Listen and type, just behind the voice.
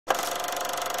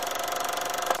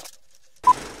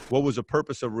what was the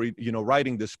purpose of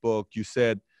writing this book? You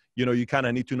said, you kind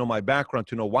of need to know my background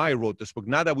to know why I wrote this book.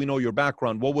 Now that we know your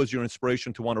background, what was your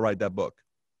inspiration to want to write that book?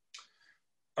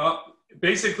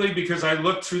 Basically, because I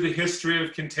looked through the history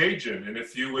of contagion, and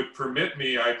if you would permit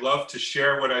me, I'd love to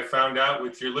share what I found out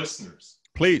with your listeners.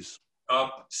 Please.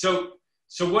 So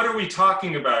what are we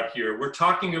talking about here? We're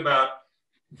talking about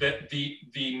that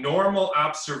the normal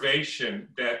observation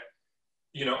that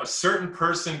a certain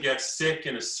person gets sick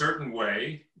in a certain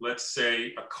way, let's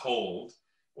say a cold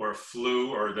or a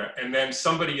flu and then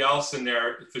somebody else in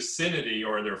their vicinity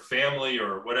or their family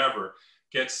or whatever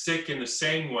gets sick in the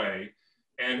same way.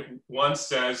 And one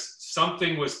says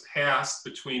something was passed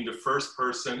between the first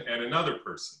person and another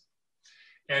person.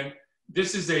 And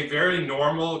this is a very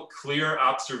normal, clear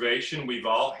observation. We've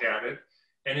all had it.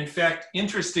 And in fact,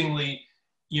 interestingly,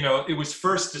 it was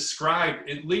first described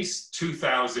at least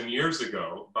 2,000 years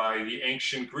ago by the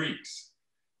ancient Greeks.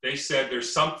 They said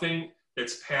there's something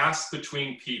that's passed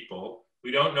between people.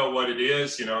 We don't know what it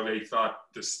is. They thought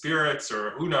the spirits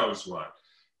or who knows what.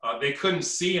 They couldn't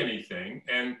see anything.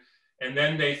 And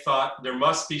then they thought there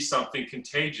must be something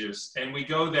contagious. And we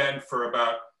go then for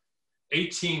about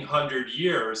 1,800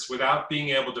 years without being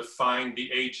able to find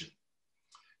the agent.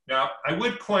 Now, I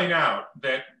would point out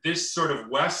that this sort of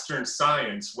Western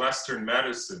science, Western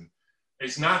medicine,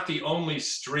 is not the only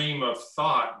stream of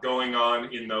thought going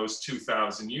on in those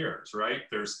 2,000 years, right?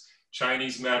 There's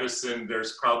Chinese medicine,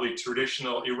 there's probably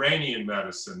traditional Iranian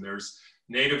medicine, there's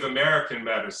Native American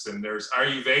medicine, there's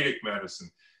Ayurvedic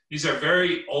medicine. These are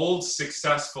very old,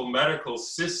 successful medical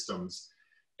systems.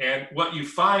 And what you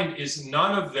find is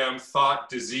none of them thought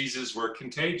diseases were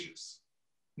contagious.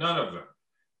 None of them.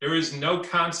 There is no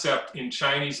concept in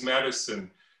Chinese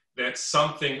medicine that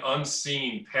something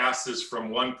unseen passes from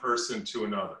one person to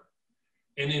another.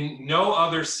 And in no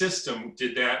other system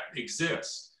did that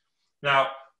exist. Now,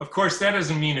 of course, that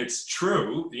doesn't mean it's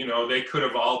true. They could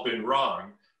have all been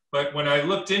wrong. But when I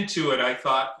looked into it, I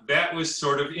thought that was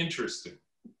sort of interesting.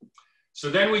 So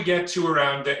then we get to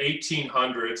around the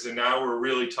 1800s, and now we're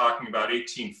really talking about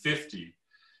 1850.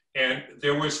 And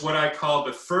there was what I call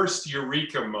the first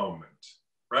eureka moment,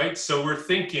 right? So we're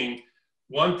thinking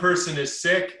one person is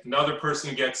sick, another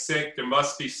person gets sick, there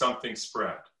must be something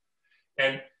spread.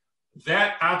 And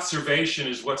that observation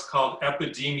is what's called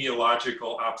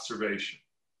epidemiological observation.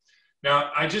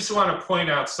 Now, I just want to point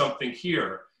out something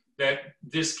here, that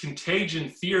this contagion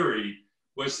theory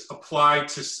was applied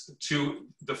to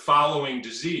the following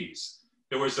disease.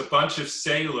 There was a bunch of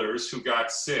sailors who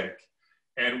got sick,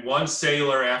 and one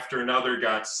sailor after another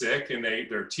got sick, and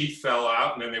their teeth fell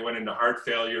out, and then they went into heart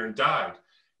failure and died.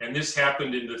 And this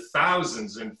happened into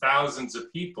thousands and thousands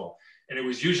of people. And it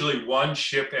was usually one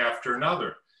ship after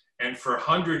another. And for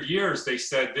 100 years, they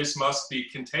said this must be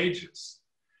contagious.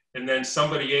 And then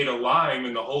somebody ate a lime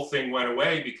and the whole thing went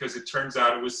away because it turns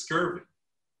out it was scurvy.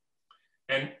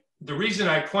 And the reason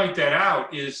I point that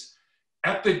out is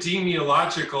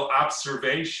epidemiological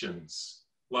observations,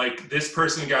 like this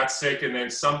person got sick and then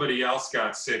somebody else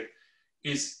got sick,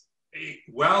 is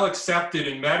well accepted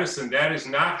in medicine. That is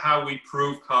not how we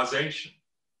prove causation.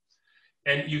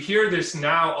 And you hear this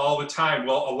now all the time.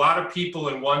 Well, a lot of people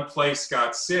in one place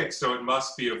got sick, so it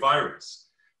must be a virus.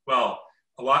 Well,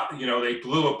 they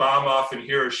blew a bomb off in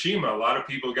Hiroshima. A lot of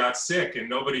people got sick and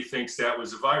nobody thinks that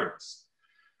was a virus.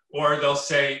 Or they'll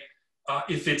say,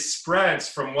 if it spreads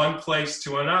from one place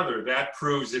to another, that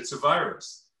proves it's a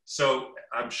virus. So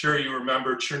I'm sure you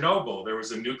remember Chernobyl. There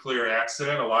was a nuclear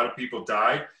accident. A lot of people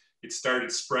died. It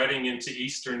started spreading into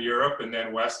Eastern Europe and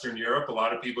then Western Europe. A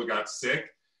lot of people got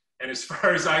sick. And as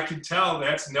far as I can tell,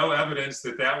 that's no evidence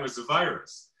that that was a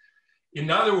virus. In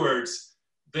other words,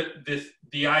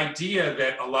 the idea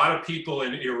that a lot of people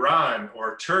in Iran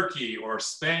or Turkey or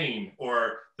Spain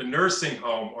or the nursing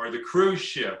home or the cruise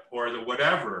ship or the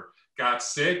whatever got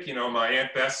sick, my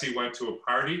Aunt Bessie went to a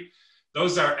party,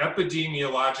 those are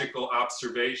epidemiological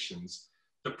observations,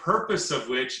 the purpose of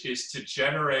which is to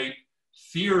generate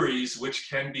theories which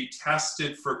can be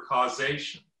tested for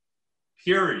causation,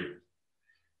 period.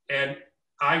 And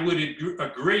I would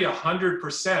agree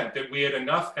 100% that we had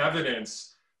enough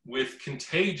evidence with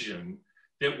contagion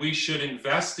that we should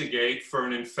investigate for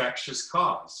an infectious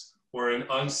cause or an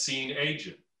unseen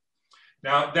agent.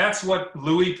 Now, that's what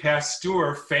Louis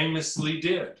Pasteur famously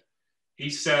did. He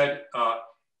said,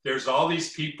 there's all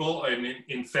these people, and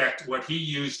in fact, what he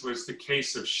used was the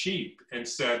case of sheep and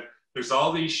said, there's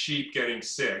all these sheep getting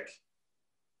sick,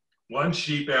 one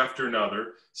sheep after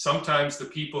another. Sometimes the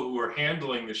people who were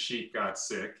handling the sheep got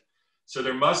sick. So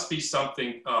there must be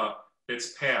something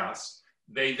that's passed.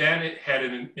 They then had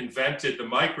invented the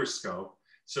microscope.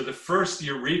 So the first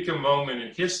eureka moment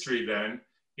in history then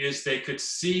is they could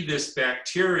see this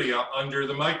bacteria under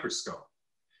the microscope.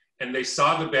 And they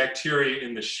saw the bacteria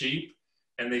in the sheep,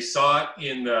 and they saw it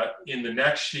in the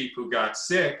next sheep who got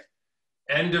sick.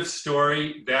 End of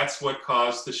story. That's what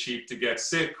caused the sheep to get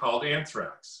sick, called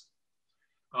anthrax.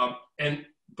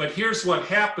 But here's what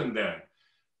happened then.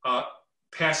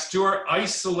 Pasteur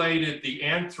isolated the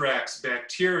anthrax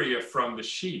bacteria from the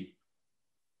sheep,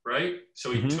 right?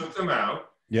 So he took them out,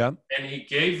 and he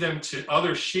gave them to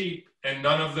other sheep, and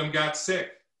none of them got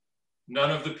sick.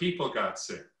 None of the people got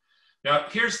sick. Now,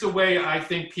 here's the way I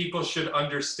think people should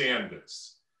understand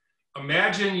this.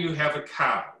 Imagine you have a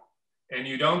cow, and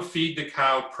you don't feed the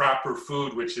cow proper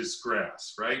food, which is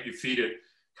grass, right? You feed it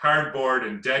cardboard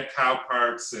and dead cow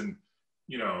parts, and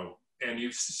and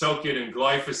you soak it in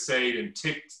glyphosate and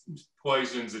tick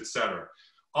poisons, etc.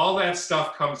 All that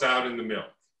stuff comes out in the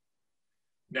milk.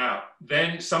 Now,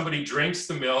 then somebody drinks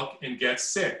the milk and gets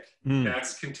sick.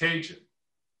 That's contagion,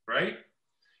 right?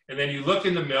 And then you look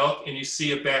in the milk and you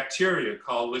see a bacteria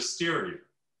called listeria.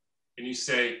 And you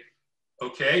say,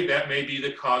 okay, that may be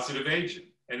the causative agent.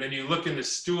 And then you look in the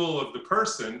stool of the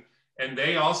person and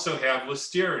they also have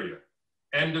listeria.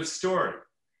 End of story.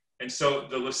 And so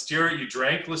the listeria, you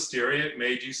drank listeria, it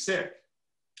made you sick.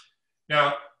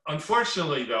 Now,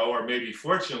 unfortunately though, or maybe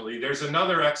fortunately, there's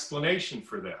another explanation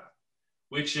for that,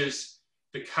 which is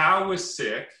the cow was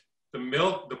sick, the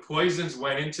milk, the poisons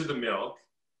went into the milk.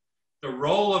 The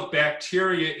role of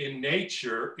bacteria in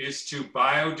nature is to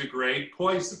biodegrade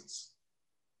poisons,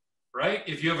 right?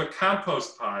 If you have a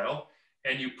compost pile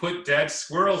and you put dead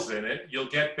squirrels in it, you'll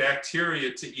get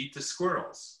bacteria to eat the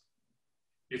squirrels.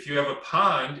 If you have a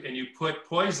pond and you put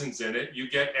poisons in it, you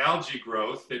get algae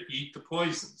growth that eat the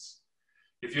poisons.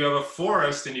 If you have a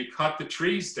forest and you cut the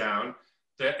trees down,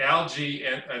 the algae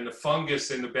and the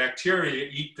fungus and the bacteria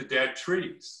eat the dead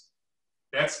trees.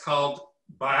 That's called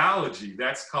biology.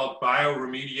 That's called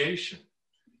bioremediation.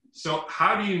 So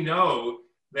how do you know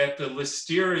that the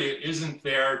listeria isn't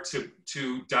there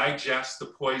to digest the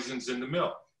poisons in the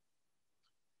milk?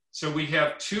 So we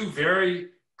have two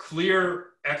very clear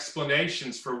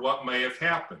explanations for what may have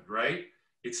happened, right?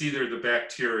 It's either the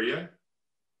bacteria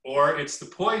or it's the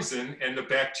poison, and the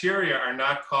bacteria are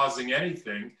not causing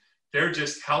anything. They're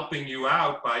just helping you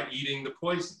out by eating the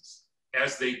poisons,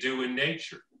 as they do in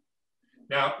nature.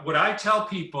 Now, what I tell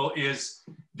people is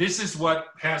this is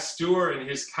what Pasteur and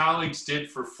his colleagues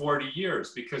did for 40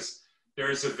 years, because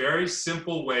there is a very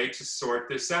simple way to sort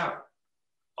this out.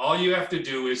 All you have to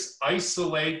do is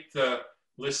isolate the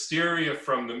listeria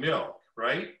from the milk,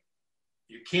 right?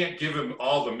 You can't give them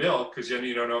all the milk because then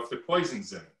you don't know if the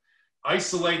poison's in it.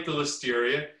 Isolate the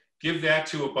listeria, give that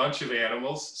to a bunch of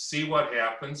animals, see what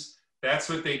happens. That's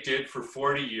what they did for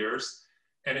 40 years.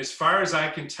 And as far as I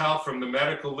can tell from the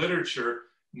medical literature,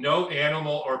 no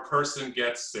animal or person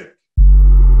gets sick.